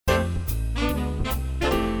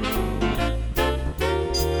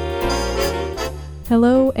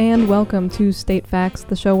Hello and welcome to State Facts,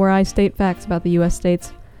 the show where I state facts about the U.S.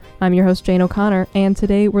 states. I'm your host, Jane O'Connor, and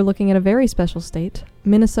today we're looking at a very special state,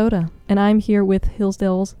 Minnesota. And I'm here with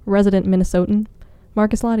Hillsdale's resident Minnesotan,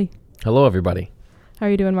 Marcus Lottie. Hello, everybody. How are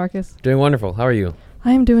you doing, Marcus? Doing wonderful. How are you?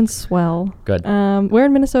 I am doing swell. Good. Where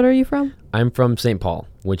in Minnesota are you from? I'm from St. Paul,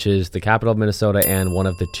 which is the capital of Minnesota and one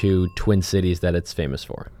of the two twin cities that it's famous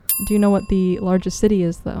for. Do you know what the largest city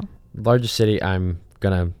is, though? Largest city, I'm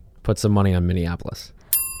going to put some money on Minneapolis.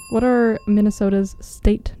 What are Minnesota's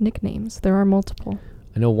state nicknames? There are multiple.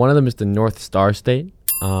 I know one of them is the North Star State.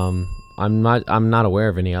 I'm not aware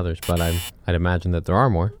of any others, but I'd imagine that there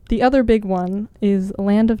are more. The other big one is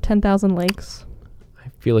Land of 10,000 Lakes. I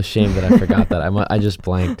feel ashamed that I forgot that. I just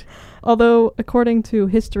blanked. Although, according to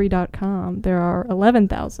History.com, there are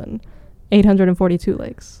 11,842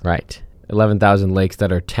 lakes. Right. 11,000 lakes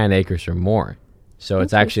that are 10 acres or more. So That's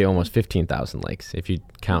it's actually almost 15,000 lakes if you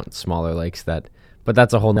count smaller lakes but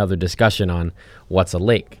that's a whole nother discussion on what's a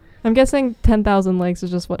lake. I'm guessing 10,000 lakes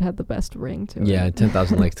is just what had the best ring to it. Yeah,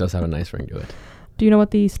 10,000 lakes does have a nice ring to it. Do you know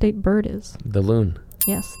what the state bird is? The loon.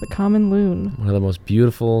 Yes, the common loon. One of the most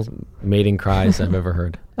beautiful mating cries I've ever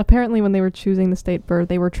heard. Apparently, when they were choosing the state bird,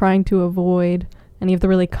 they were trying to avoid any of the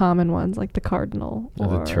really common ones, like the cardinal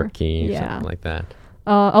Or the turkey or something like that.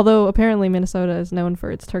 Although, apparently, Minnesota is known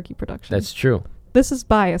for its turkey production. That's true. This is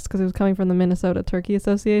biased because it was coming from the Minnesota Turkey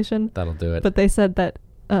Association. That'll do it. But they said that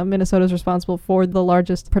Minnesota is responsible for the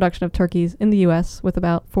largest production of turkeys in the U.S., with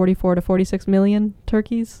about 44 to 46 million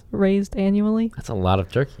turkeys raised annually. That's a lot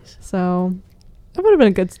of turkeys. So it would have been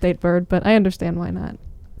a good state bird, but I understand why not.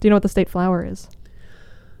 Do you know what the state flower is?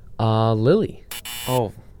 Lily.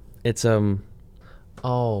 Oh, it's I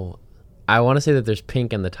want to say that there's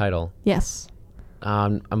pink in the title. Yes.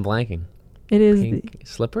 I'm blanking. It is Pink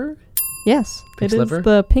slipper? Yes. Pink it slipper? is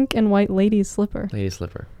the pink and white lady's slipper. Lady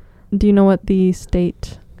slipper. Do you know what the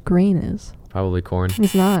state grain is? Probably corn.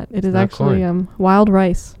 It's not. It is not actually wild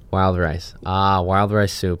rice. Wild rice. Wild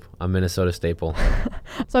rice soup, a Minnesota staple.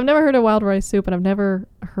 So I've never heard of wild rice soup, and I've never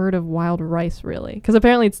heard of wild rice, really. Because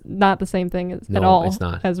apparently it's not the same thing at all it's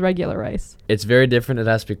not. as regular rice. It's very different. It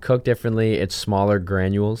has to be cooked differently. It's smaller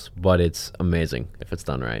granules, but it's amazing if it's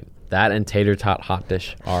done right. That and tater tot hot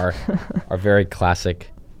dish are very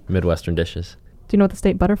classic Midwestern dishes. Do you know what the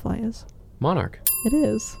state butterfly is? Monarch. It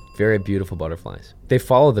is. Very beautiful butterflies. They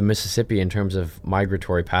follow the Mississippi in terms of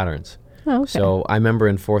migratory patterns. Oh, okay. So I remember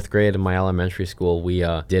in 4th grade in my elementary school, we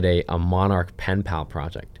did a monarch pen pal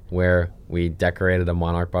project where we decorated a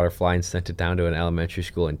monarch butterfly and sent it down to an elementary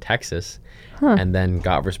school in Texas and then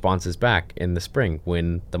got responses back in the spring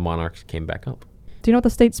when the monarchs came back up. Do you know what the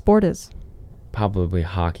state sport is? Probably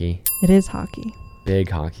hockey. It is hockey. Big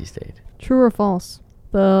hockey state. True or false?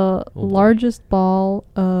 The largest ball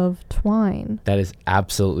of twine. That is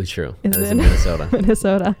absolutely true. Is That is in in Minnesota.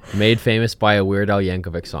 Minnesota. Made famous by a Weird Al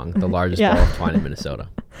Yankovic song, the largest ball of twine in Minnesota.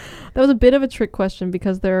 That was a bit of a trick question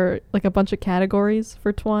because there are like a bunch of categories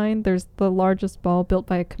for twine. There's the largest ball built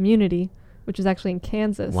by a community, which is actually in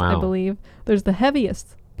Kansas, I believe. There's the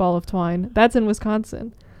heaviest ball of twine. That's in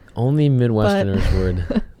Wisconsin. Only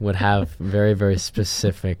Midwesterners would have very, very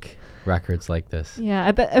specific records like this. Yeah,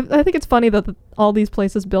 I think it's funny that all these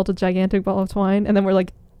places built a gigantic ball of twine, and then we're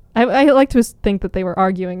like, I like to think that they were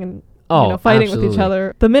arguing and fighting absolutely. with each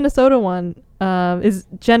other. The Minnesota one is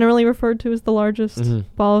generally referred to as the largest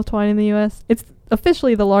ball of twine in the U.S. It's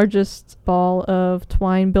officially the largest ball of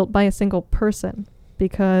twine built by a single person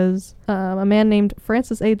because a man named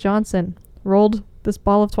Francis A. Johnson rolled this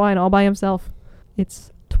ball of twine all by himself.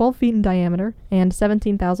 It's 12 feet in diameter and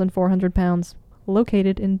 17,400 pounds.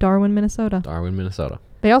 Located in Darwin, Minnesota. Darwin, Minnesota.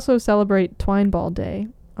 They also celebrate Twine Ball Day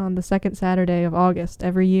on the second Saturday of August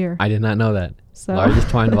every year. I did not know that. So Largest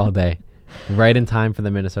Twine Ball Day. Right in time for the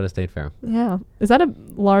Minnesota State Fair. Yeah. Is that a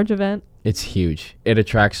large event? It's huge. It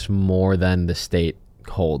attracts more than the state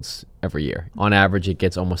holds every year. On average, it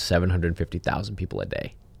gets almost 750,000 people a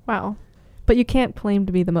day. Wow. But you can't claim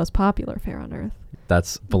to be the most popular fair on earth.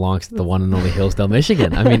 That belongs to the one and only Hillsdale,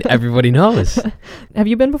 Michigan. I mean, everybody knows. Have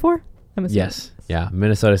you been before? Yes. Yeah.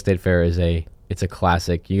 Minnesota State Fair it's a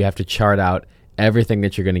classic. You have to chart out everything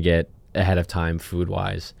that you're going to get ahead of time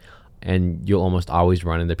food-wise, and you'll almost always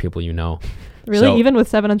run into people you know. Really? So, even with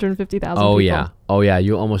 750,000 people? Oh, yeah.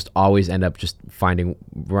 You almost always end up just running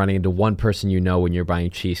into one person you know when you're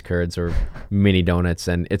buying cheese curds or mini donuts,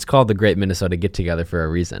 and it's called the Great Minnesota Get-Together for a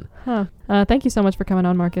reason. Huh. Thank you so much for coming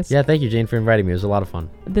on, Marcus. Yeah, thank you, Jane, for inviting me. It was a lot of fun.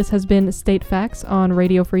 This has been State Facts on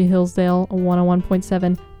Radio Free Hillsdale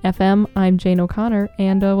 101.7 FM. I'm Jane O'Connor,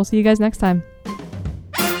 and we'll see you guys next time.